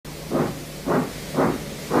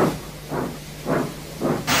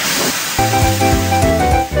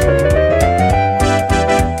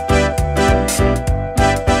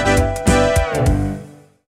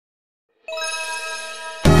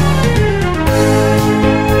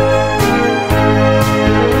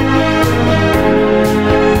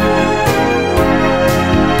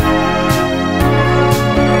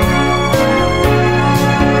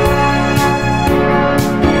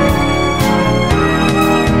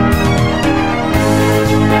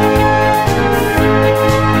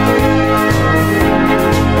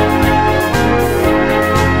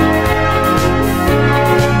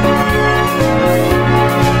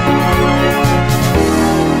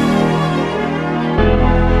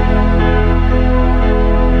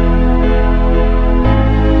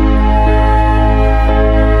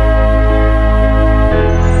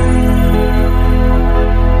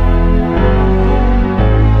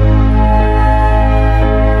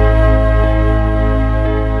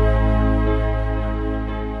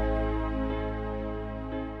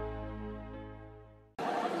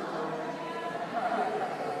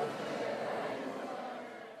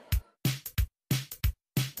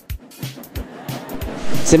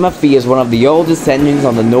Timothy is one of the oldest engines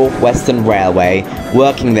on the Northwestern Railway,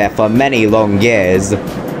 working there for many long years.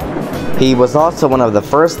 He was also one of the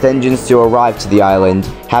first engines to arrive to the island,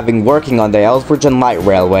 having working on the Ellsbridge and Light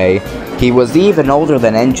Railway. He was even older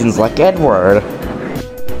than engines like Edward.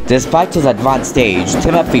 Despite his advanced age,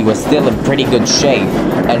 Timothy was still in pretty good shape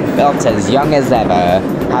and felt as young as ever,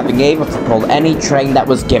 having able to pull any train that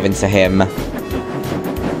was given to him.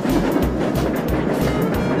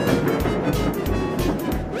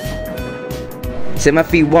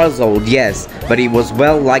 Timothy was old, yes, but he was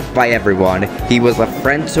well liked by everyone. He was a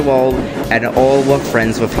friend to all, and all were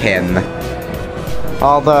friends with him.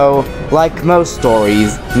 Although, like most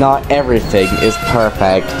stories, not everything is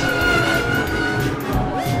perfect.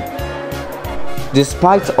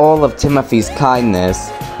 Despite all of Timothy's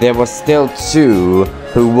kindness, there were still two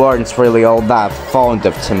who weren't really all that fond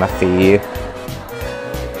of Timothy.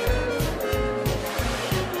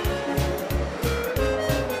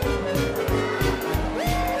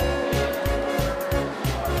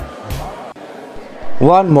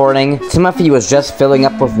 One morning, Timothy was just filling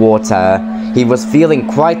up with water. He was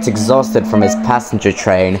feeling quite exhausted from his passenger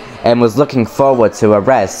train and was looking forward to a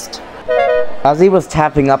rest. As he was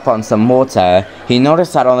tapping up on some water, he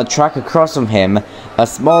noticed that on the track across from him, a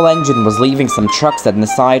small engine was leaving some trucks in the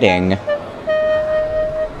siding.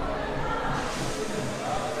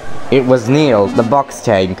 It was Neil, the box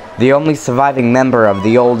tank, the only surviving member of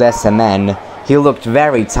the old SMN. He looked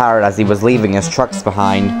very tired as he was leaving his trucks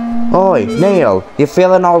behind. "Oi, Neil, you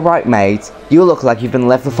feeling alright, mate? You look like you've been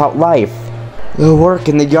left without life." "The work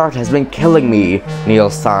in the yard has been killing me," Neil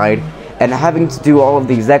sighed, "and having to do all of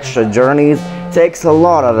these extra journeys takes a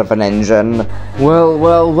lot out of an engine."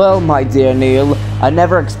 Well, my dear Neil, I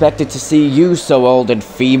never expected to see you so old and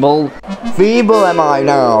feeble." "Feeble am I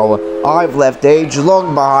now? I've left age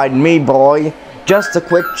long behind me, boy. Just a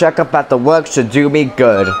quick checkup at the work should do me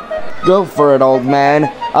good." "Go for it, old man.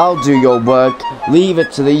 I'll do your work. Leave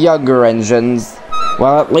it to the younger engines."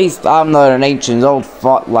 "Well, at least I'm not an ancient old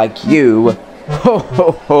fart like you." "Ho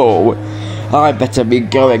ho ho. I better be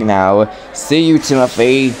going now. See you,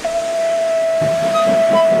 Timothy."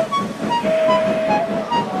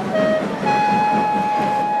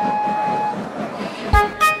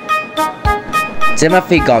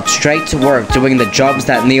 Timothy got straight to work doing the jobs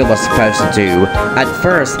that Neil was supposed to do. At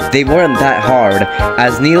first, they weren't that hard,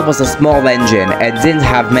 as Neil was a small engine and didn't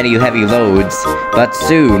have many heavy loads. But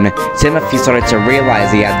soon, Timothy started to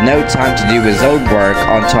realize he had no time to do his own work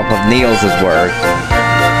on top of Neil's work.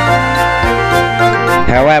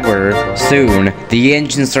 However, soon, the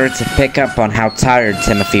engine started to pick up on how tired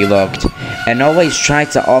Timothy looked, and always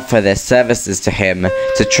tried to offer their services to him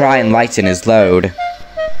to try and lighten his load.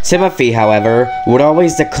 Timothy, however, would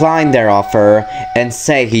always decline their offer and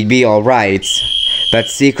say he'd be alright, but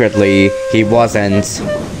secretly, he wasn't.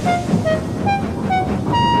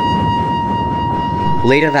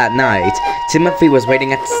 Later that night, Timothy was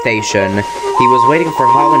waiting at the station. He was waiting for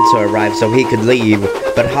Holland to arrive so he could leave,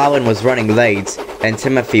 but Holland was running late, and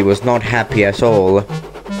Timothy was not happy at all.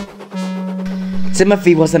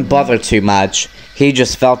 Timothy wasn't bothered too much, he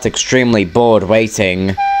just felt extremely bored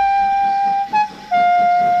waiting.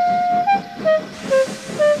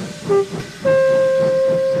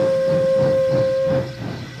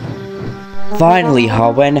 "Finally,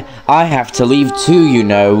 Holland, I have to leave too, you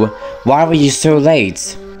know. Why were you so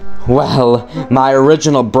late?" "Well, my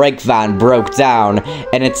original brake van broke down,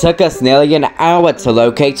 and it took us nearly an hour to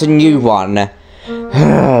locate a new one.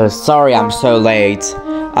 Sorry I'm so late.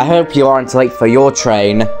 I hope you aren't late for your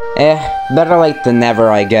train." Better late than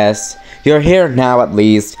never, I guess. You're here now at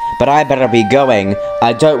least, but I better be going.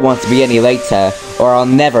 I don't want to be any later, or I'll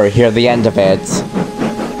never hear the end of it.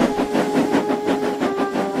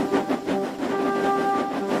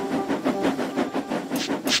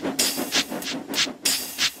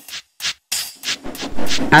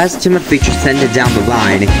 As Timothy descended down the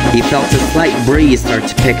line, he felt a slight breeze start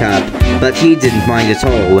to pick up, but he didn't mind at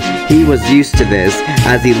all. He was used to this,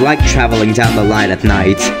 as he liked traveling down the line at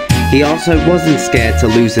night. He also wasn't scared to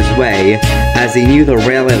lose his way, as he knew the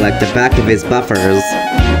railway like the back of his buffers.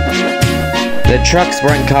 The trucks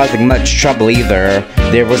weren't causing much trouble either.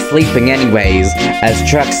 They were sleeping anyways, as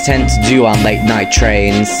trucks tend to do on late night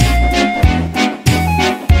trains.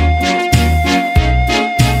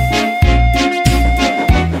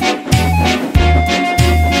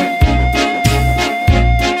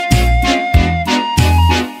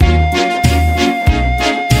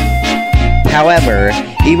 However,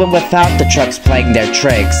 even without the trucks playing their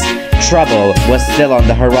tricks, trouble was still on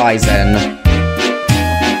the horizon.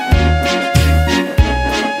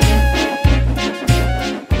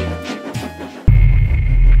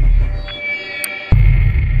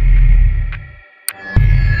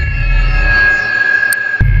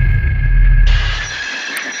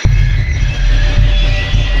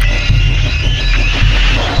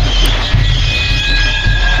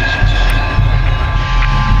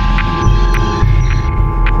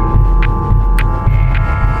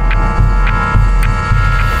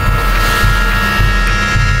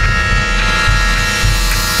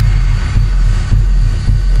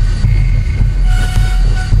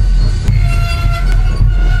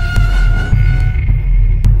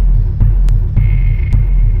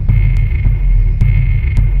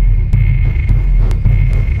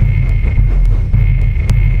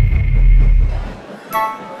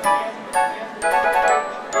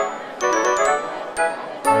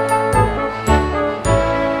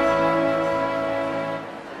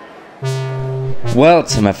 Well,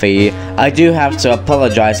 Timothy, I do have to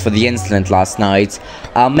apologize for the incident last night.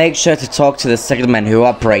 I'll make sure to talk to the signalman who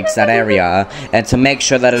operates that area, and to make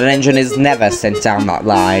sure that an engine is never sent down that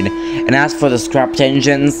line. And as for the scrapped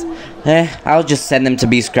engines, I'll just send them to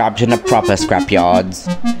be scrapped in a proper scrapyards.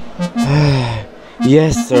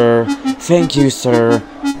 Yes, sir. Thank you, sir.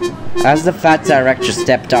 As the fat director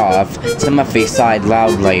stepped off, Timothy sighed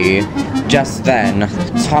loudly. Just then,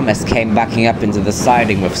 Thomas came backing up into the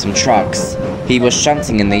siding with some trucks. He was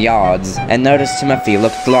shunting in the yards, and noticed Timothy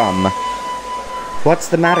looked glum. What's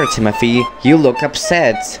the matter, Timothy? You look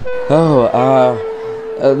upset.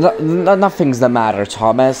 Nothing's the matter,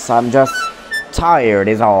 Thomas. I'm just tired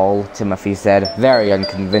is all, Timothy said, very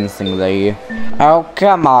unconvincingly. Oh,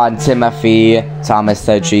 come on, Timothy, Thomas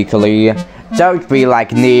said cheekily. Don't be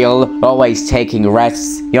like Neil, always taking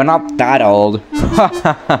rests. You're not that old.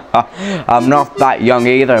 I'm not that young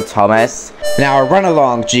either, Thomas. Now run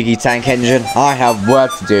along, Jiggy Tank Engine. I have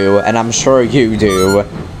work to do, and I'm sure you do.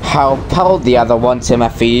 How pulled the other one,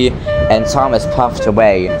 Timothy? And Thomas puffed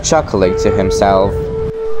away, chuckling to himself.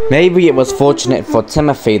 Maybe it was fortunate for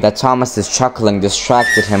Timothy that Thomas's chuckling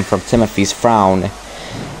distracted him from Timothy's frown.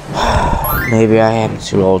 Maybe I am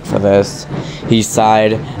too old for this, he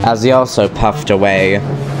sighed, as he also puffed away.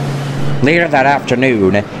 Later that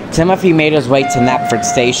afternoon, Timothy made his way to Knapford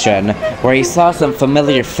Station, where he saw some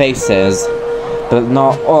familiar faces, but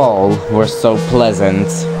not all were so pleasant.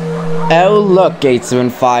 Oh look,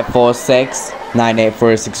 87546,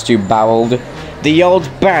 98462 bowled. The old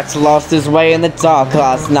bat lost his way in the dark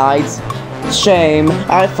last night. Shame,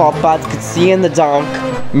 I thought bats could see in the dark.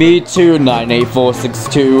 Me too,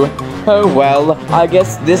 98462. Oh well, I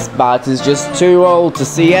guess this bat is just too old to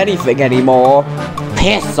see anything anymore.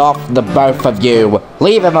 Piss off, the both of you.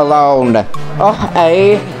 Leave him alone. Oh,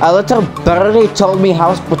 a little birdie told me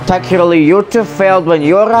how spectacularly you two failed when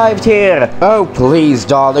you arrived here. Oh, please,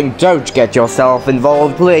 darling, don't get yourself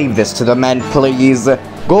involved. Leave this to the men, please.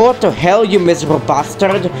 Go to hell, you miserable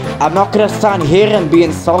bastard. I'm not gonna stand here and be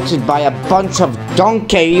insulted by a bunch of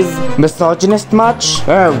donkeys. Misogynist much?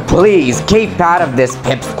 Oh, please, keep out of this,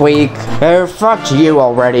 pipsqueak. Oh, fuck you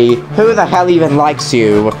already. Who the hell even likes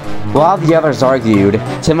you? While the others argued,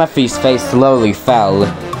 Timothy's face slowly fell.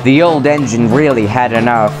 The old engine really had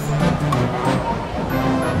enough.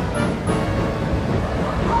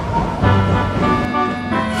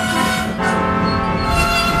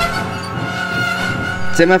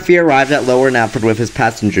 Timothy arrived at Lower Knapford with his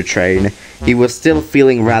passenger train. He was still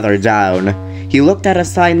feeling rather down. He looked at a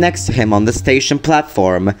sign next to him on the station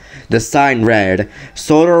platform. The sign read,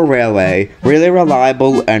 Sodor Railway, really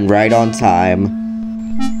reliable and right on time.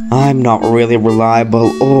 I'm not really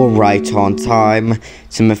reliable or right on time,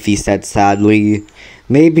 Timothy said sadly.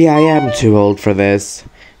 Maybe I am too old for this.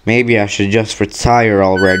 Maybe I should just retire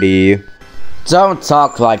already. Don't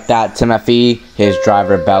talk like that, Timothy, his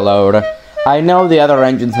driver bellowed. I know the other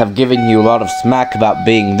engines have given you a lot of smack about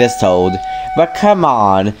being this old, but come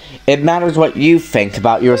on, it matters what you think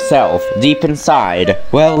about yourself, deep inside.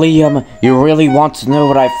 Well, Liam, you really want to know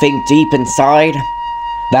what I think deep inside?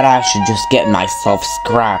 That I should just get myself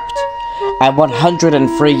scrapped. I'm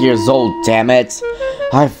 103 years old, damn it.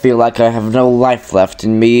 I feel like I have no life left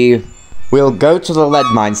in me. We'll go to the lead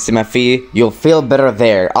mines, Timothy. You'll feel better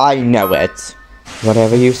there, I know it.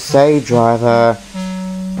 Whatever you say, driver.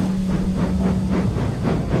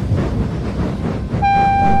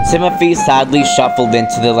 Timothy sadly shuffled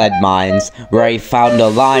into the lead mines, where he found a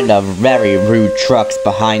line of very rude trucks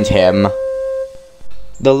behind him.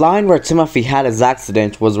 The line where Timothy had his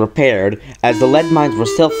accident was repaired, as the lead mines were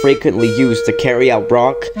still frequently used to carry out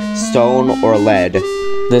rock, stone, or lead.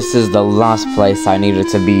 This is the last place I needed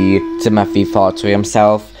to be, Timothy thought to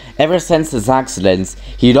himself. Ever since his accident,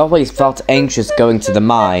 he'd always felt anxious going to the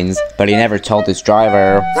mines, but he never told his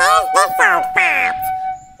driver. Who's this old fart?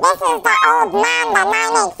 This is the old man the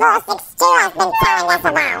 98462 has been telling us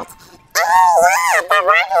about. Oh yeah, the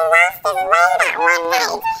one who lost his way that one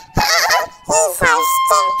night. He's so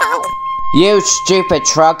stupid. You stupid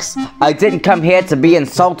trucks! I didn't come here to be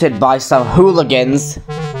insulted by some hooligans.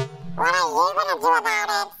 What are you gonna do about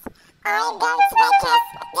it? I'm going to make us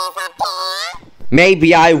disappear?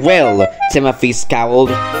 Maybe I will, Timothy scowled.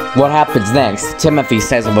 What happens next? Timothy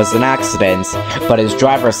says it was an accident, but his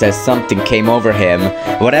driver says something came over him.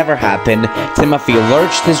 Whatever happened, Timothy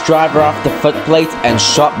lurched his driver off the footplate and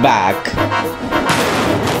shot back.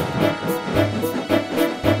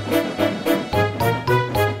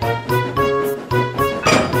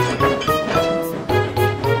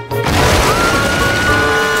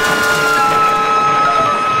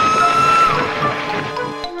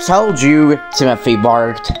 Told you, Timothy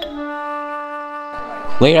barked.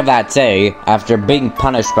 Later that day, after being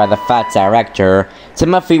punished by the fat director,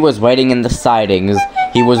 Timothy was waiting in the sidings.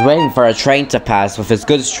 He was waiting for a train to pass with his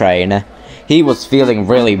goods train. He was feeling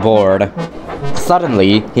really bored.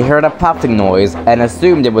 Suddenly, he heard a puffing noise and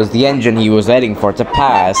assumed it was the engine he was waiting for to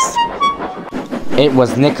pass. It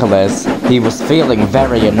was Nicholas. He was feeling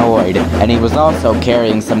very annoyed, and he was also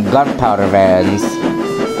carrying some gunpowder vans.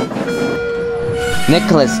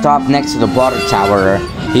 Nicholas stopped next to the water tower.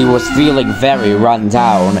 He was feeling very run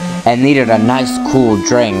down and needed a nice cool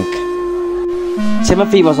drink.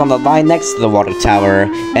 Timothy was on the line next to the water tower,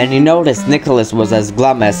 and he noticed Nicholas was as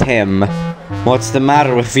glum as him. "What's the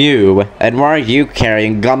matter with you? And why are you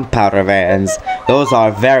carrying gunpowder vans? Those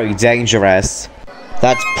are very dangerous."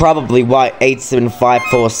 "That's probably why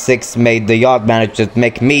 87546 made the yard manager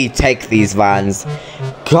make me take these vans.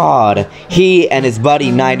 God, he and his buddy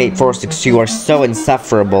 98462 are so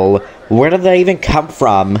insufferable. Where did they even come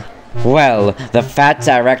from?" "Well, the fat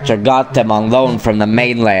director got them on loan from the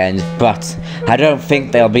mainland, but I don't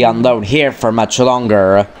think they'll be on loan here for much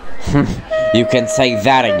longer." "You can say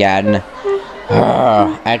that again."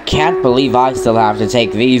 "I can't believe I still have to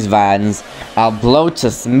take these vans. I'll blow to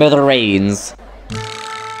smithereens."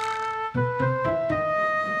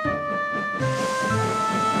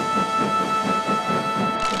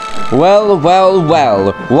 Well,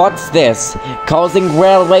 what's this? Causing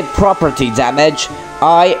railway property damage?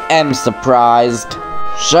 I am surprised.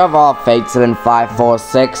 Shove off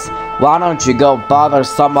 87546. Why don't you go bother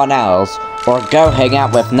someone else? Or go hang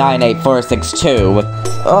out with 98462.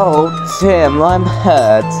 "Oh, Tim, I'm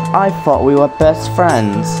hurt. I thought we were best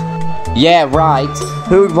friends." "Yeah, right.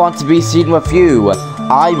 Who'd want to be seen with you?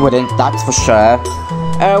 I wouldn't, that's for sure."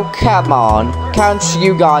 "Oh, come on. Can't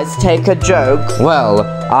you guys take a joke?" "Well,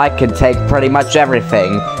 I can take pretty much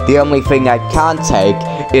everything. The only thing I can't take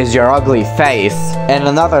is your ugly face. And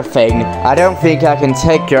another thing, I don't think I can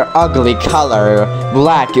take your ugly color.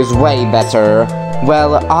 Black is way better."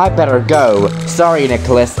 "Well, I better go. Sorry,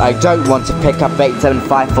 Nicholas, I don't want to pick up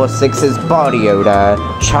 87546's body odor.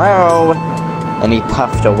 Ciao!" And he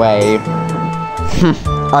puffed away.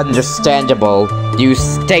 Understandable. You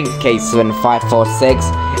stink, 87546,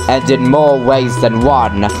 and in more ways than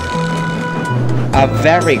one. A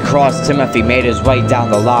very cross Timothy made his way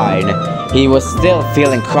down the line. He was still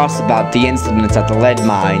feeling cross about the incident at the lead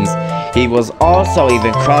mines. He was also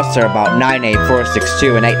even crosser about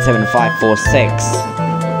 98462 and 87546.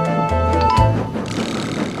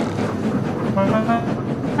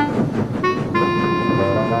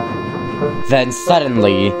 Then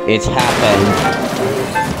suddenly, it happened.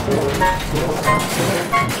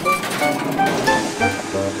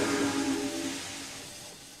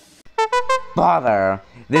 Bother!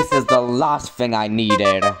 This is the last thing I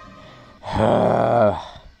needed.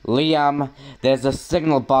 Liam, there's a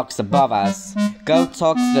signal box above us. Go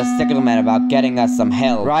talk to the signalman about getting us some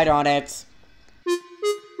help. Right on it.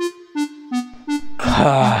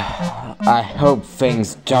 I hope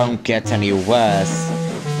things don't get any worse.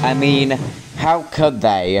 I mean, how could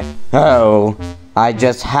they? Oh, I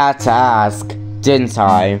just had to ask, didn't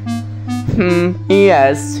I?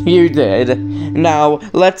 Yes, you did. Now,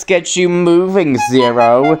 let's get you moving,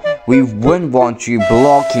 Zero. We wouldn't want you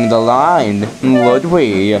blocking the line, would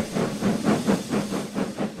we?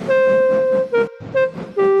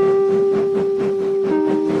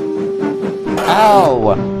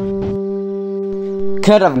 Ow!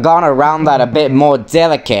 Could have gone around that a bit more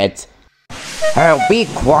delicate. Oh, be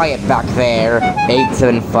quiet back there,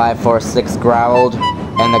 87546 growled,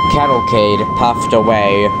 and the cavalcade puffed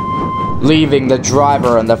away, leaving the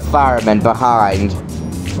driver and the fireman behind.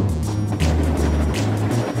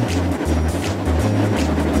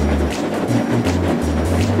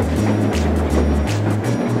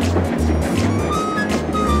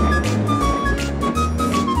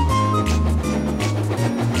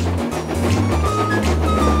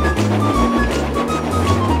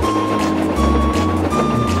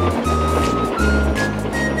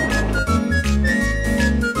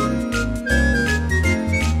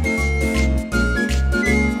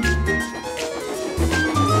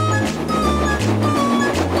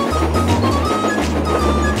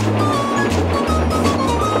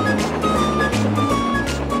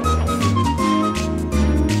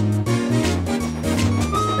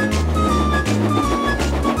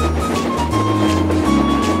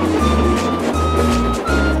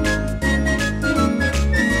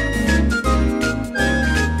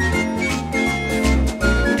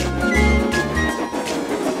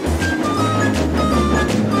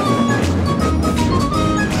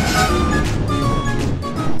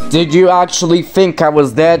 Did you actually think I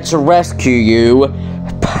was there to rescue you?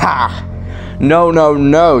 Pah!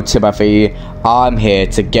 No, Timothy. I'm here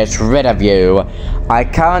to get rid of you. I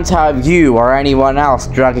can't have you or anyone else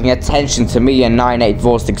dragging attention to me and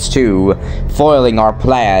 98462, foiling our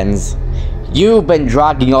plans. You've been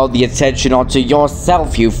dragging all the attention onto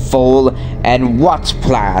yourself, you fool, and what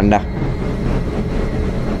plan?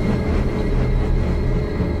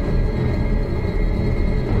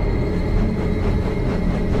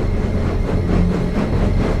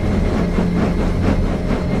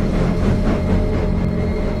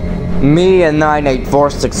 Me and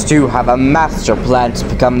 98462 have a master plan to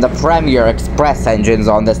become the premier express engines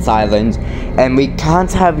on this island, and we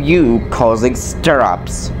can't have you causing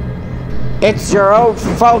stir-ups. It's your own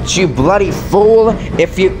fault, you bloody fool!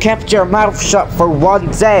 If you kept your mouth shut for one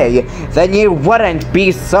day, then you wouldn't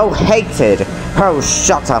be so hated! Oh,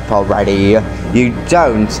 shut up already! You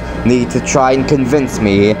don't need to try and convince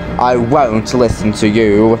me. I won't listen to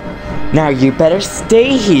you. Now you better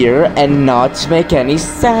stay here and not make any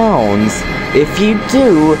sounds. If you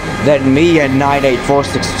do, then me and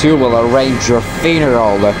 98462 will arrange your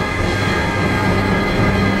funeral.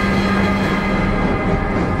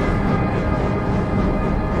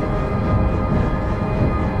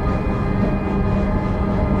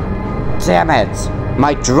 Damn it!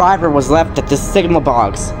 My driver was left at the signal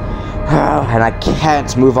box. And I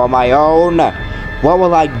can't move on my own. What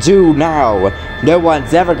will I do now? No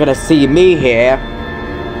one's ever gonna see me here.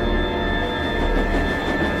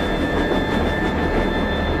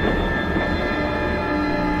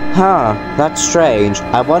 Huh, that's strange.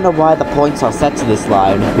 I wonder why the points are set to this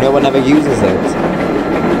line. No one ever uses it.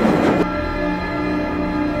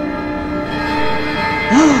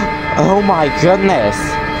 Oh my goodness!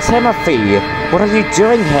 Timothy, what are you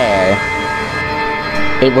doing here?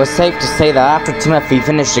 It was safe to say that after Timothy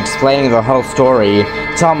finished explaining the whole story,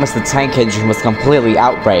 Thomas the tank engine was completely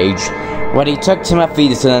outraged. When he took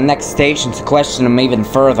Timothy to the next station to question him even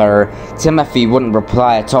further, Timothy wouldn't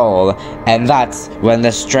reply at all, and that's when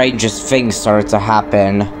the strangest things started to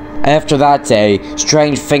happen. After that day,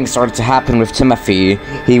 strange things started to happen with Timothy.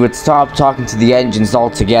 He would stop talking to the engines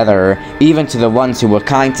altogether, even to the ones who were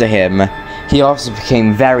kind to him. He also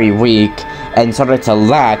became very weak, and started to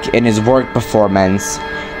lack in his work performance.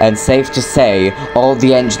 And safe to say, all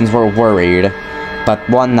the engines were worried. But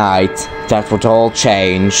one night, that would all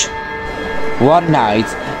change. One night,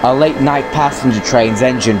 a late-night passenger train's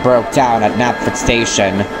engine broke down at Knapford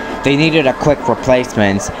Station. They needed a quick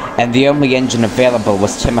replacement, and the only engine available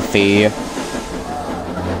was Timothy.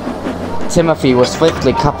 Timothy was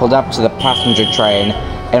swiftly coupled up to the passenger train,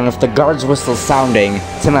 and with the guard's whistle sounding,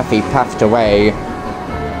 Timothy puffed away.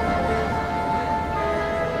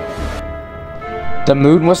 The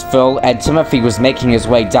moon was full, and Timothy was making his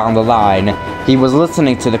way down the line. He was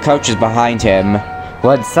listening to the coaches behind him,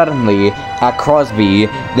 when suddenly, at Crosby,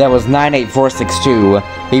 there was 98462.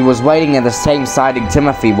 He was waiting in the same siding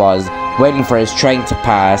Timothy was, waiting for his train to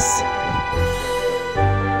pass.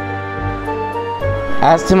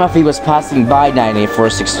 As Timothy was passing by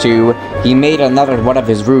 98462, he made another one of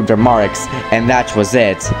his rude remarks, and that was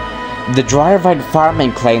it. The driver and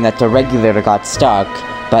fireman claimed that the regulator got stuck,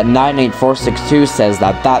 but 98462 says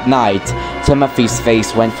that that night, Timothy's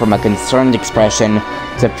face went from a concerned expression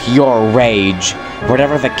to pure rage.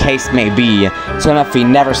 Whatever the case may be, Timothy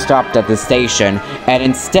never stopped at the station, and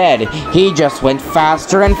instead, he just went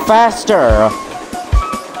faster and faster!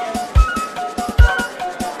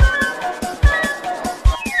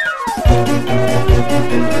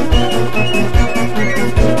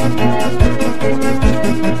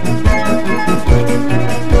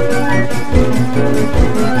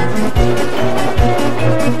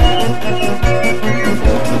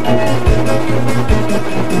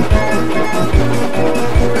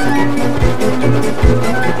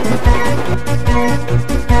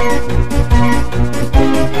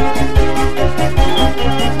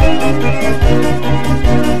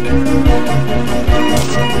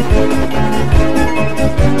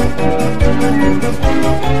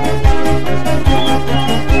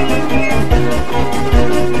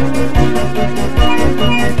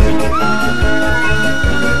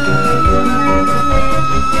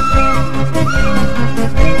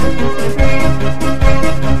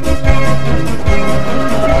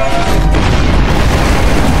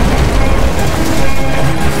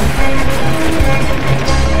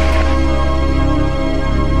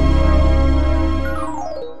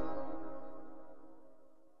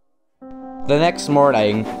 The next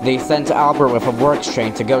morning, they sent Albert with a works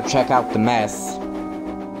train to go check out the mess.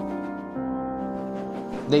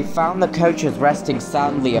 They found the coaches resting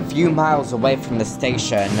soundly a few miles away from the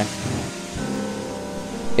station.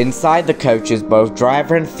 Inside the coaches, both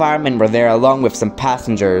driver and fireman were there along with some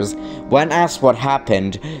passengers. When asked what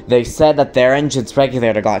happened, they said that their engine's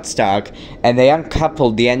regulator got stuck, and they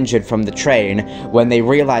uncoupled the engine from the train when they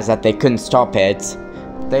realized that they couldn't stop it.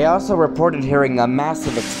 They also reported hearing a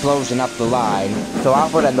massive explosion up the line, so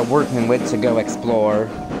Albert and the workmen went to go explore.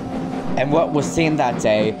 And what was seen that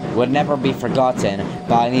day would never be forgotten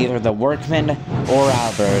by neither the workmen or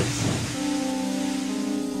Albert.